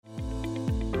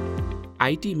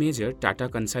IT major Tata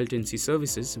Consultancy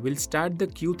Services will start the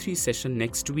Q3 session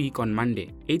next week on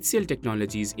Monday. HCL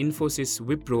Technologies, Infosys,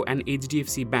 Wipro and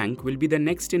HDFC Bank will be the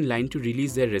next in line to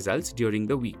release their results during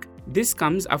the week. This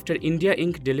comes after India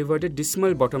Inc. delivered a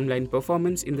dismal bottom-line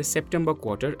performance in the September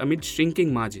quarter amid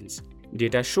shrinking margins.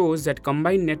 Data shows that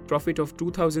combined net profit of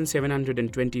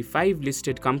 2,725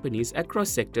 listed companies across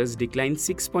sectors declined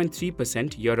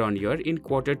 6.3% year-on-year in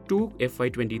Q2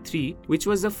 FY23, which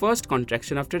was the first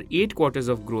contraction after 8 quarters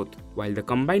of growth, while the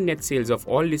combined net sales of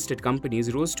all listed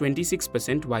companies rose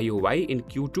 26% YOY in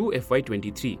Q2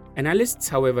 FY23. Analysts,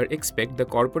 however, expect the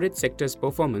corporate sector's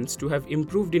performance to have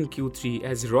improved in Q3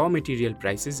 as raw material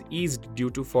prices eased due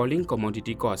to falling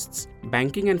commodity costs.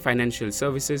 Banking and financial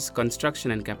services,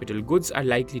 construction and capital goods are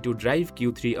likely to drive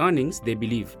Q3 earnings, they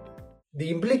believe. The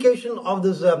implication of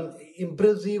this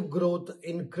impressive growth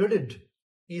in credit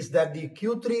is that the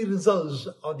Q3 results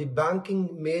of the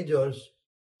banking majors,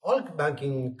 all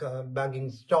banking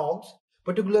stocks,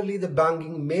 particularly the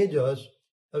banking majors,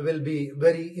 will be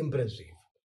very impressive.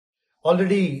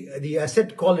 Already the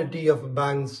asset quality of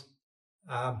banks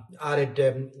are at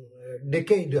a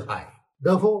decade high.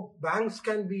 Therefore, banks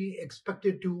can be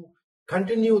expected to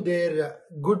continue their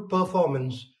good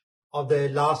performance of the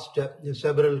last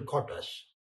several quarters.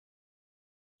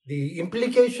 The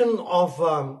implication of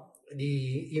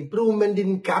the improvement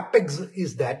in capex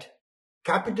is that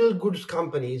capital goods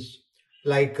companies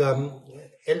like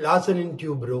Larsen &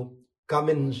 Toubro,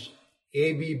 Cummins,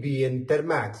 ABB and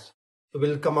Thermax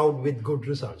will come out with good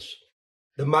results.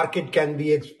 The market can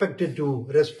be expected to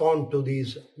respond to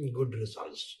these good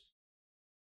results.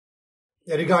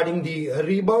 Regarding the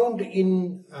rebound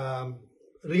in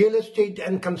real estate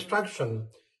and construction,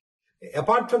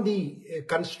 apart from the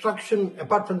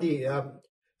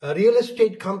real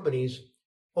estate companies,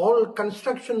 all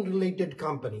construction related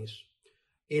companies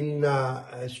in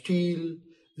steel,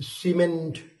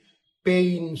 cement,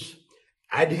 paints,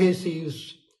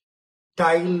 adhesives,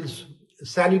 tiles,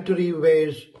 sanitary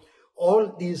wares,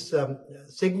 all these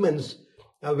segments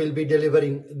will be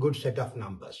delivering a good set of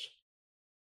numbers.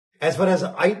 As far as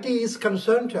IT is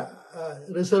concerned,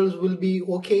 results will be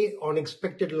okay on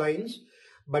expected lines,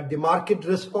 but the market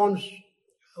response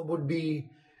would be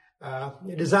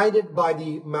decided by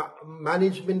the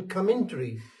management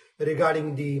commentary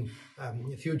regarding the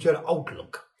future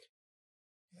outlook.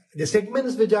 The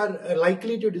segments which are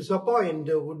likely to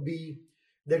disappoint would be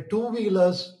the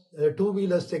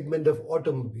two-wheeler segment of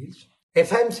automobiles.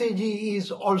 FMCG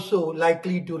is also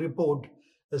likely to report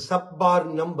the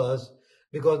subpar numbers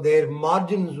because their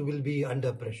margins will be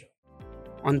under pressure.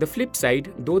 On the flip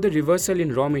side, though the reversal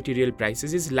in raw material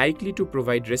prices is likely to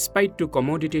provide respite to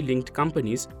commodity-linked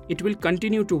companies, it will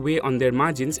continue to weigh on their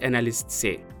margins, analysts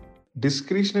say.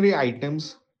 Discretionary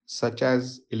items such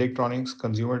as electronics,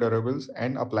 consumer durables,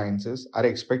 and appliances are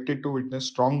expected to witness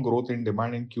strong growth in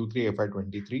demand in Q3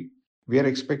 FY23. We are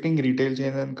expecting retail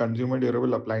chains and consumer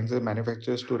durable appliances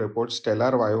manufacturers to report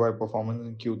stellar YOY performance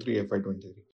in Q3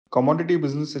 FY23. Commodity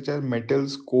business such as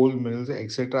metals, coal, mills,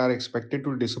 etc. are expected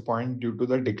to disappoint due to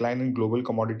the decline in global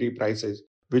commodity prices,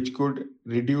 which could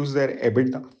reduce their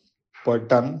EBITDA per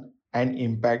ton and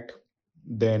impact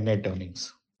their net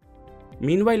earnings.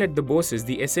 Meanwhile, at the bourses,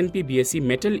 the S&P BSE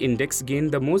Metal Index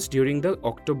gained the most during the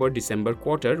October-December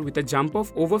quarter with a jump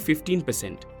of over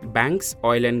 15%. Banks,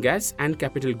 oil and gas and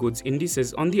capital goods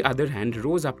indices on the other hand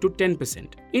rose up to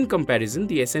 10%. In comparison,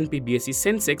 the S&P BSE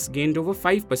Sensex gained over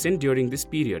 5% during this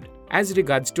period. As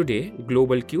regards today,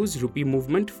 global cues, rupee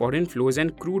movement, foreign flows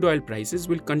and crude oil prices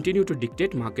will continue to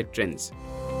dictate market trends.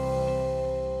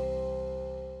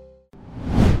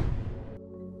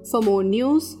 For more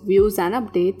news, views and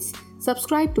updates,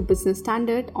 subscribe to Business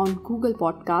Standard on Google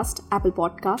Podcast, Apple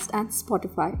Podcast and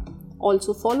Spotify.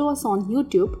 Also follow us on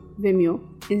YouTube, Vimeo,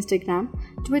 Instagram,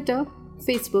 Twitter,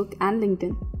 Facebook and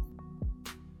LinkedIn.